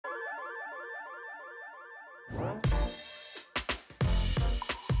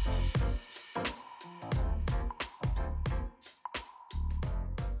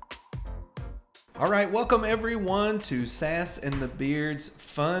All right, welcome everyone to Sass and the Beard's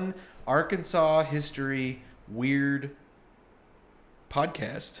fun Arkansas history weird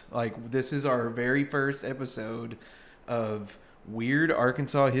podcast. Like, this is our very first episode of Weird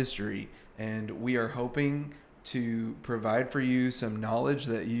Arkansas History, and we are hoping to provide for you some knowledge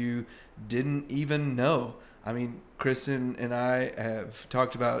that you didn't even know. I mean, Kristen and I have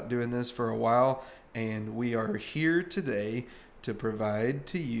talked about doing this for a while, and we are here today to provide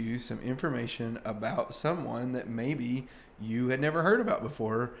to you some information about someone that maybe you had never heard about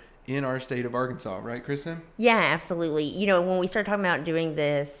before in our state of Arkansas. Right, Kristen? Yeah, absolutely. You know, when we started talking about doing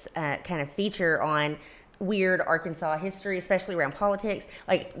this kind of feature on weird Arkansas history, especially around politics,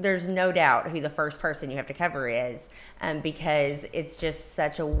 like, there's no doubt who the first person you have to cover is, because it's just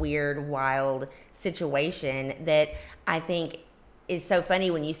such a weird, wild situation that I think is so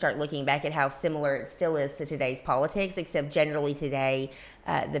funny when you start looking back at how similar it still is to today's politics, except generally today,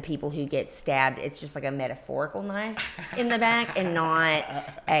 the people who get stabbed, it's just like a metaphorical knife in the back and not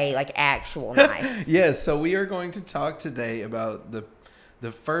a like actual knife. Yes, so we are going to talk today about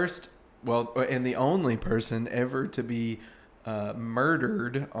the first, well, and the only person ever to be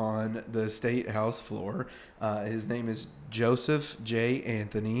murdered on the state house floor. His name is Joseph J.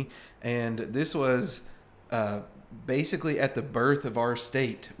 Anthony, and this was basically at the birth of our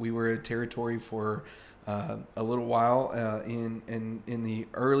state. We were a territory for a little while in the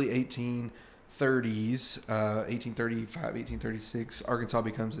early 1830s, 1835, 1836. Arkansas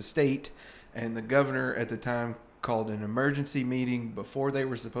becomes a state, and the governor at the time called an emergency meeting before they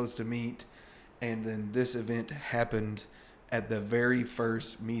were supposed to meet, and then this event happened at the very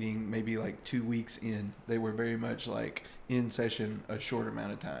first meeting, maybe like 2 weeks in. They were very much like in session a short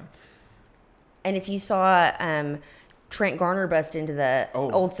amount of time. And if you saw Trent Garner bust into the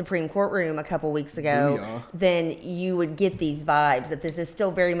old Supreme Court room a couple weeks ago, then you would get these vibes that this is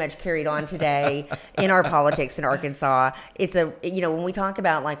still very much carried on today in our politics in Arkansas. It's when we talk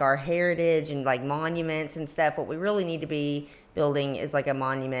about like our heritage and like monuments and stuff, what we really need to be building is like a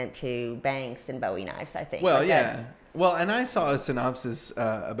monument to Banks and Bowie knives, I think. Well, yeah. Well, and I saw a synopsis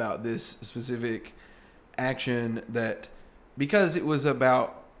about this specific action that, because it was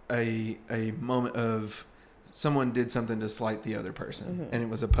about a moment of someone did something to slight the other person, and it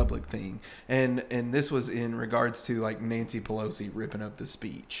was a public thing, and this was in regards to like Nancy Pelosi ripping up the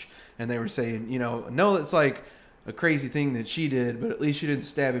speech, and they were saying, no, it's like a crazy thing that she did, but at least you didn't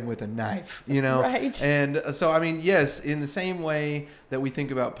stab him with a knife, Right. And so, I mean, yes, in the same way that we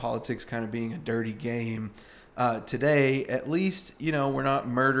think about politics kind of being a dirty game, today, at least, we're not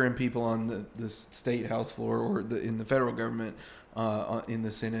murdering people on the state house floor or in the federal government, in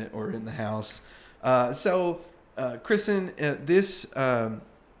the Senate or in the House. So, Kristen, this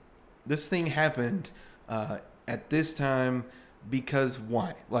thing happened at this time because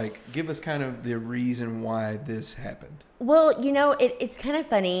why? Like, give us kind of the reason why this happened. Well, it's kind of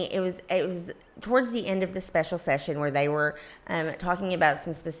funny. It was towards the end of the special session where they were talking about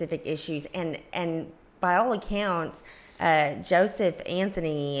some specific issues, and by all accounts, Joseph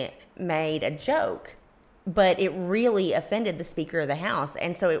Anthony made a joke, but it really offended the Speaker of the House,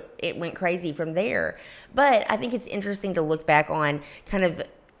 and so it went crazy from there. But I think it's interesting to look back on kind of,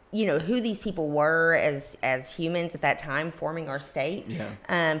 who these people were as humans at that time, forming our state,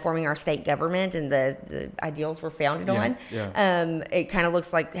 forming our state government, and the ideals were founded on. Yeah. It kind of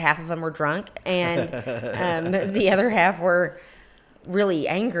looks like half of them were drunk, and the other half were really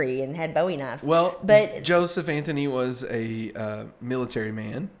angry and had Bowie knives. Well, but Joseph Anthony was a military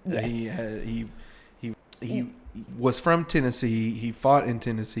man. Yes. He was from Tennessee. He fought in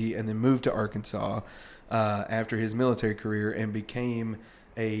Tennessee and then moved to Arkansas after his military career and became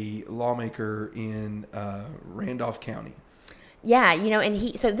a lawmaker in Randolph County. Yeah,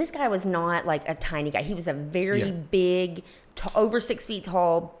 and so this guy was not like a tiny guy. He was a very big, over 6 feet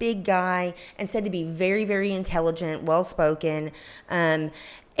tall, big guy, and said to be very, very intelligent, well-spoken, and,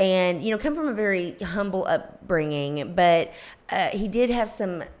 come from a very humble upbringing. But he did have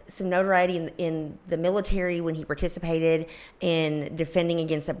some notoriety in the military when he participated in defending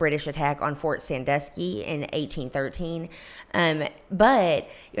against a British attack on Fort Sandusky in 1813. But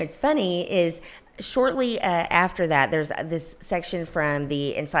what's funny is shortly after that, there's this section from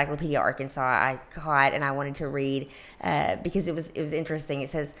the Encyclopedia Arkansas I caught and I wanted to read because it was interesting. It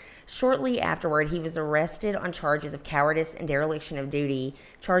says, shortly afterward, he was arrested on charges of cowardice and dereliction of duty,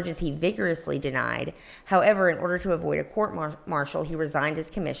 charges he vigorously denied. However, in order to avoid a court-martial, he resigned his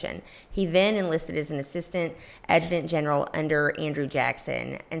commission. He then enlisted as an assistant adjutant general under Andrew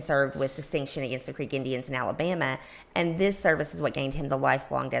Jackson and served with distinction against the Creek Indians in Alabama. And this service is what gained him the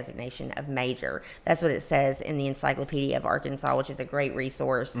lifelong designation of major. That's what it says in the Encyclopedia of Arkansas, which is a great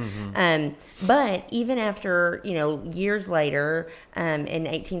resource. But even after, years later, in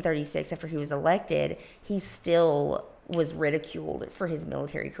 1836, after he was elected, he still was ridiculed for his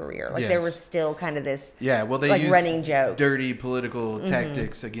military career. Like there was still kind of this they like used running joke, dirty political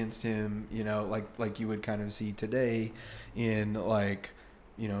tactics against him, like you would kind of see today in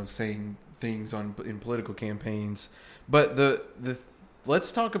saying things in political campaigns. But the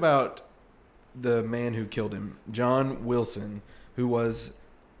let's talk about the man who killed him, John Wilson, who was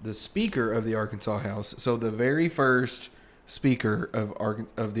the Speaker of the Arkansas House. So the very first Speaker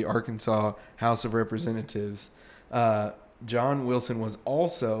of the Arkansas House of Representatives. John Wilson was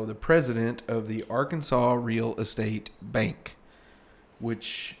also the president of the Arkansas Real Estate Bank,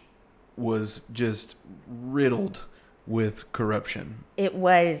 which was just riddled with corruption. It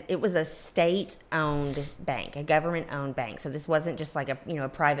was a state-owned bank, a government-owned bank. So this wasn't just like a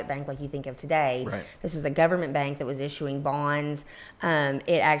private bank like you think of today. Right. This was a government bank that was issuing bonds.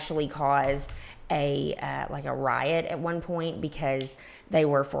 It actually caused a riot at one point because they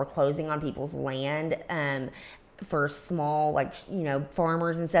were foreclosing on people's land for small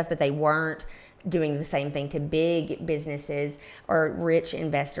farmers and stuff, but they weren't doing the same thing to big businesses or rich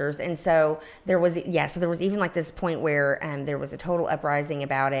investors. And so there was even like this point where there was a total uprising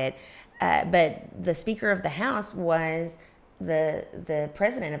about it. But the Speaker of the House was the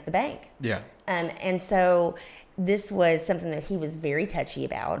president of the bank. Yeah. And so this was something that he was very touchy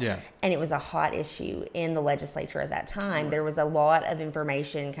about. Yeah. And it was a hot issue in the legislature at that time. There was a lot of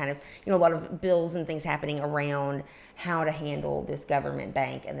information, a lot of bills and things happening around how to handle this government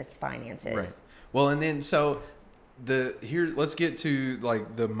bank and its finances. Right. Well, and then let's get to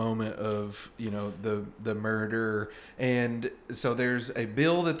like the moment of the murder, and so there's a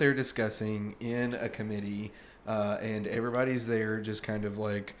bill that they're discussing in a committee, and everybody's there just kind of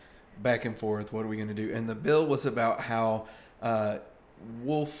like back and forth. What are we going to do? And the bill was about how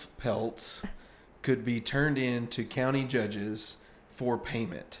wolf pelts could be turned in to county judges for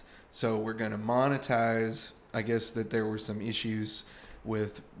payment. So we're going to monetize. I guess that there were some issues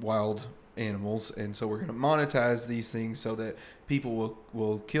with wild animals, and so we're going to monetize these things so that people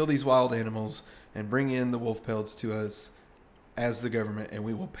will kill these wild animals and bring in the wolf pelts to us as the government, and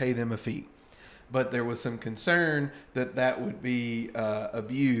we will pay them a fee. But there was some concern that would be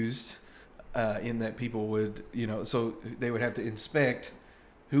abused in that people would, so they would have to inspect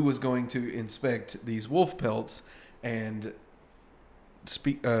who was going to inspect these wolf pelts, and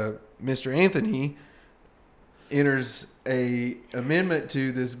Mr. Anthony enters a amendment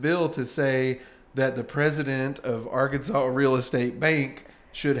to this bill to say that the president of Arkansas Real Estate Bank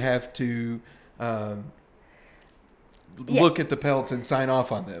should have to look at the pelts and sign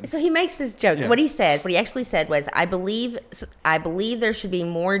off on them. So he makes this joke. Yeah. What he actually said was, I believe there should be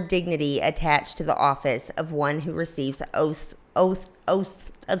more dignity attached to the office of one who receives the oath,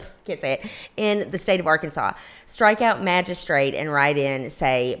 can't say it, in the state of Arkansas. Strike out magistrate and write in,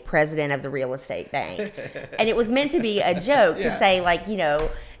 say, president of the real estate bank. And it was meant to be a joke to say,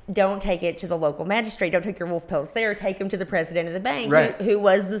 don't take it to the local magistrate. Don't take your wolf pelts there. Take them to the president of the bank, right, who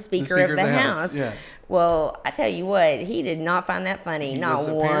was the speaker of the House. Yeah. Well, I tell you what, he did not find that funny. Not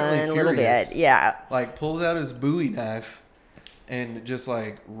one little bit. Yeah. Like, pulls out his Bowie knife and just,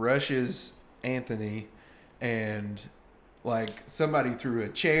 rushes Anthony, and, somebody threw a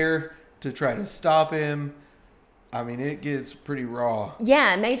chair to try to stop him. I mean, it gets pretty raw.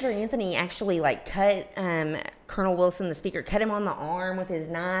 Yeah, Major Anthony actually, cut Colonel Wilson, the speaker, cut him on the arm with his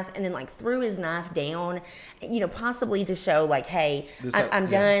knife, and then, threw his knife down, possibly to show, hey,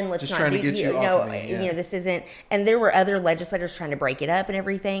 I'm done. Let's just not trying do, to get you off of me. Yeah. This isn't. And there were other legislators trying to break it up and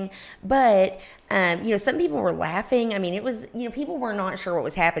everything. But, some people were laughing. I mean, it was, people were not sure what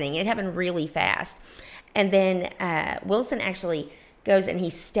was happening. It happened really fast. And then Wilson actually goes and he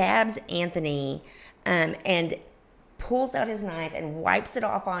stabs Anthony and pulls out his knife and wipes it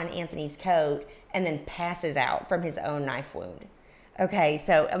off on Anthony's coat and then passes out from his own knife wound. Okay,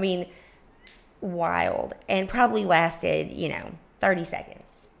 so, I mean, wild. And probably lasted, 30 seconds.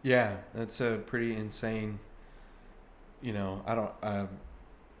 Yeah, that's a pretty insane, I've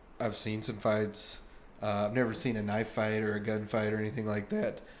seen some fights. I've never seen a knife fight or a gun fight or anything like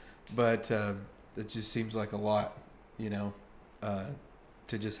that. But it just seems like a lot,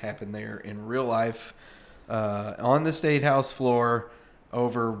 to just happen there in real life, on the State House floor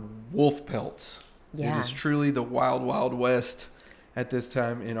over wolf pelts. Yeah. It is truly the wild, wild west at this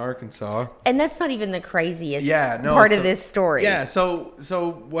time in Arkansas. And that's not even the craziest part of this story. Yeah,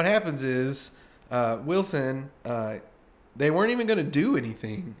 so what happens is Wilson, they weren't even going to do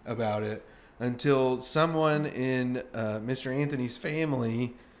anything about it until someone in Mr. Anthony's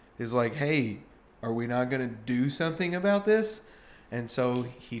family is like, hey, are we not going to do something about this? And so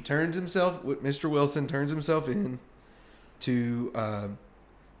Mr. Wilson turns himself in to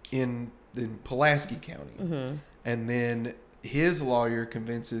in Pulaski County. Mm-hmm. And then his lawyer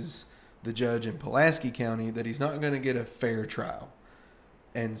convinces the judge in Pulaski County that he's not going to get a fair trial.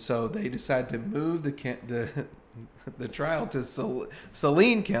 And so they decide to move the trial to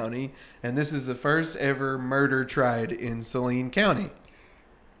Saline County, and this is the first ever murder tried in Saline County.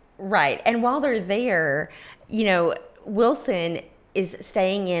 Right. And while they're there, Wilson is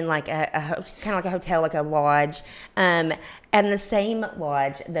staying in like a kind of like a hotel, like a lodge, and the same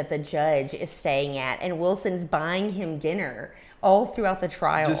lodge that the judge is staying at. And Wilson's buying him dinner all throughout the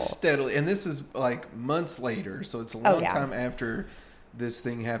trial. Just steadily. And this is like months later, so it's a long time after this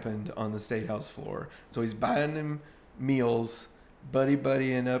thing happened on the State House floor. So he's buying him meals,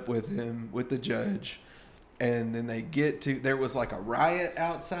 buddying up with him, with the judge. And then they there was like a riot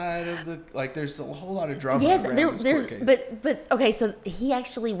outside of there's a whole lot of drama. Yes, around this court case. but okay, so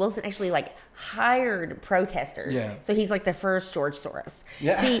Wilson actually like hired protesters. Yeah. So he's like the first George Soros.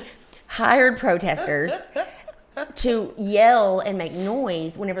 Yeah. He hired protesters to yell and make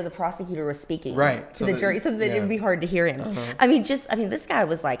noise whenever the prosecutor was speaking to the jury, so that it would be hard to hear him. Uh-huh. I mean, this guy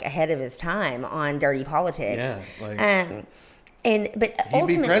was like ahead of his time on dirty politics. Yeah, but he'd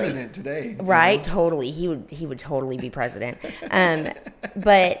be president today, right? Totally, he would totally be president.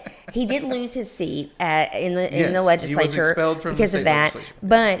 But he did lose his seat in the legislature, he was expelled from because the of that. legislature.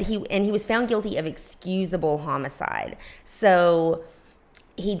 But he was found guilty of excusable homicide, so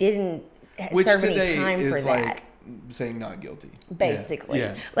he didn't serve any time for that. Saying not guilty, basically,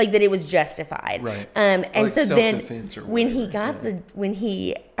 like that it was justified, right? And like so then when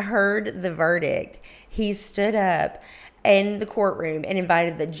he heard the verdict, he stood up in the courtroom and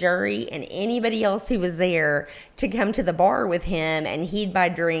invited the jury and anybody else who was there to come to the bar with him, and he'd buy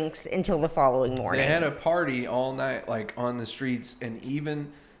drinks until the following morning. They had a party all night, like on the streets, and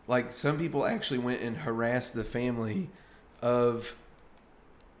even like some people actually went and harassed the family of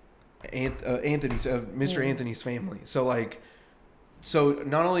Mr. Anthony's family. So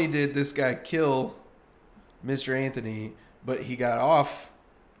not only did this guy kill Mr. Anthony, but he got off,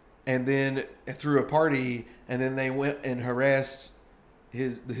 and then threw a party, and then they went and harassed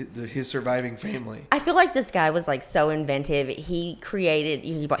his surviving family. I feel like this guy was like so inventive. He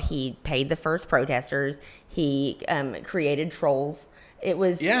paid the first protesters. He created trolls. It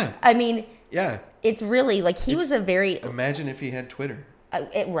was It's really like imagine if he had Twitter.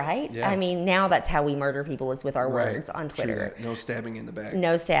 Right? Yeah. I mean, now that's how we murder people, is with our words on Twitter. No stabbing in the back.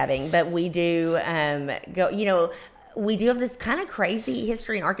 No stabbing. But we do we do have this kind of crazy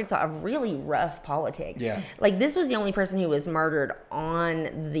history in Arkansas of really rough politics. Yeah. Like, this was the only person who was murdered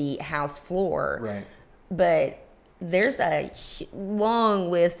on the House floor. Right. But there's a long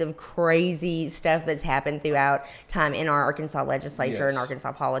list of crazy stuff that's happened throughout time in our Arkansas legislature and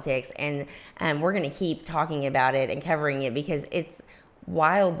Arkansas politics. And we're going to keep talking about it and covering it because it's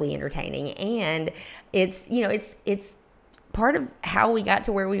wildly entertaining, and it's part of how we got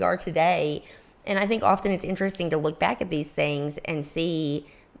to where we are today. And I think often it's interesting to look back at these things and see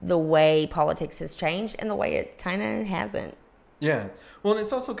the way politics has changed and the way it kind of hasn't. Yeah. Well, and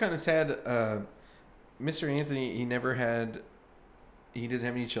it's also kind of sad. Mr. Anthony, he didn't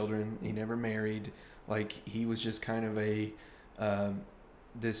have any children. He never married. Like, he was just kind of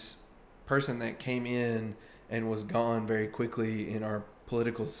this person that came in and was gone very quickly in our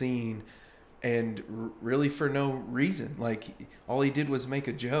political scene, and really for no reason. Like, all he did was make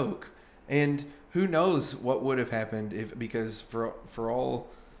a joke, and who knows what would have happened because for all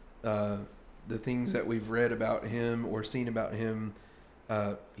the things that we've read about him or seen about him,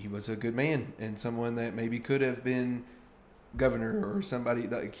 he was a good man and someone that maybe could have been governor or somebody.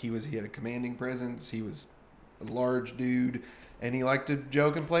 Like, he had a commanding presence. He was a large dude, and he liked to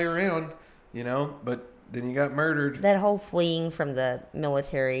joke and play around, but then he got murdered. That whole fleeing from the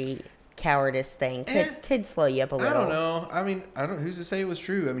military cowardice thing could slow you up a little. I don't know. I mean, who's to say it was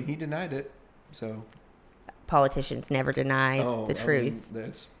true? I mean, he denied it. So politicians never deny the truth.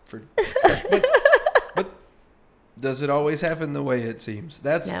 That's for. But does it always happen the way it seems?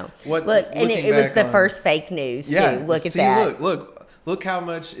 That's no. What. Look, and it was the first fake news too. Look at that. Look. Look how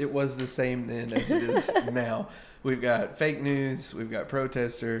much it was the same then as it is now. We've got fake news, we've got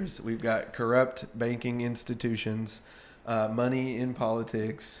protesters, we've got corrupt banking institutions, money in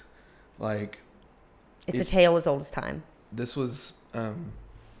politics. Like, it's a tale as old as time. This was,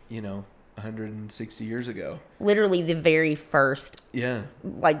 160 years ago. Literally the very first, yeah,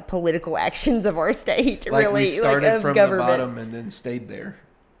 like political actions of our state. Like really, we started of from government. the bottom and then stayed there.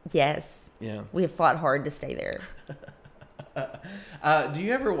 Yes. Yeah. We have fought hard to stay there. Do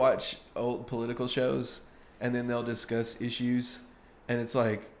you ever watch old political shows and then they'll discuss issues and it's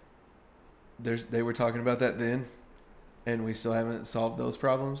like they were talking about that then and we still haven't solved those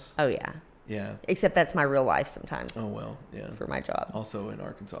problems? Oh, yeah. Yeah. Except that's my real life sometimes. Oh, well, yeah. For my job. Also in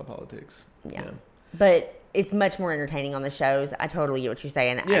Arkansas politics. Yeah. But it's much more entertaining on the shows. I totally get what you're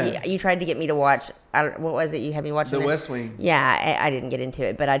saying. Yeah. You tried to get me to watch, what was it you had me watching? The West Wing. Yeah, I didn't get into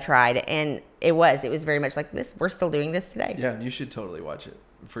it, but I tried. And it was very much like this. We're still doing this today. Yeah, you should totally watch it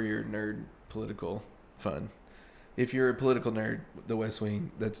for your nerd political fun. If you're a political nerd, The West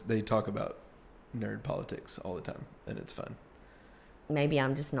Wing, they talk about nerd politics all the time, and it's fun. Maybe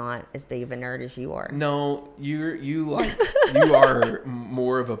I'm just not as big of a nerd as you are. No, you are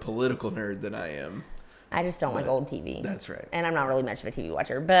more of a political nerd than I am. I just don't like old TV. That's right. And I'm not really much of a TV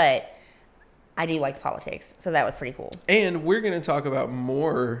watcher, but I do like the politics, so that was pretty cool. And we're going to talk about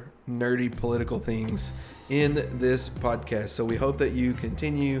more nerdy political things in this podcast. So we hope that you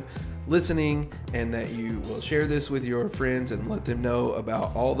continue listening and that you will share this with your friends and let them know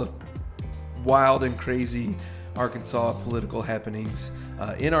about all the wild and crazy Arkansas political happenings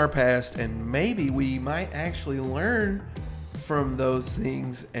in our past, and maybe we might actually learn from those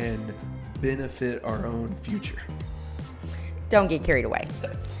things and benefit our own future. Don't get carried away.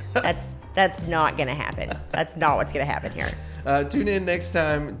 That's not going to happen. That's not what's going to happen here. Tune in next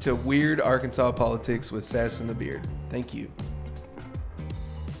time to Weird Arkansas Politics with Sass and the Beard. Thank you.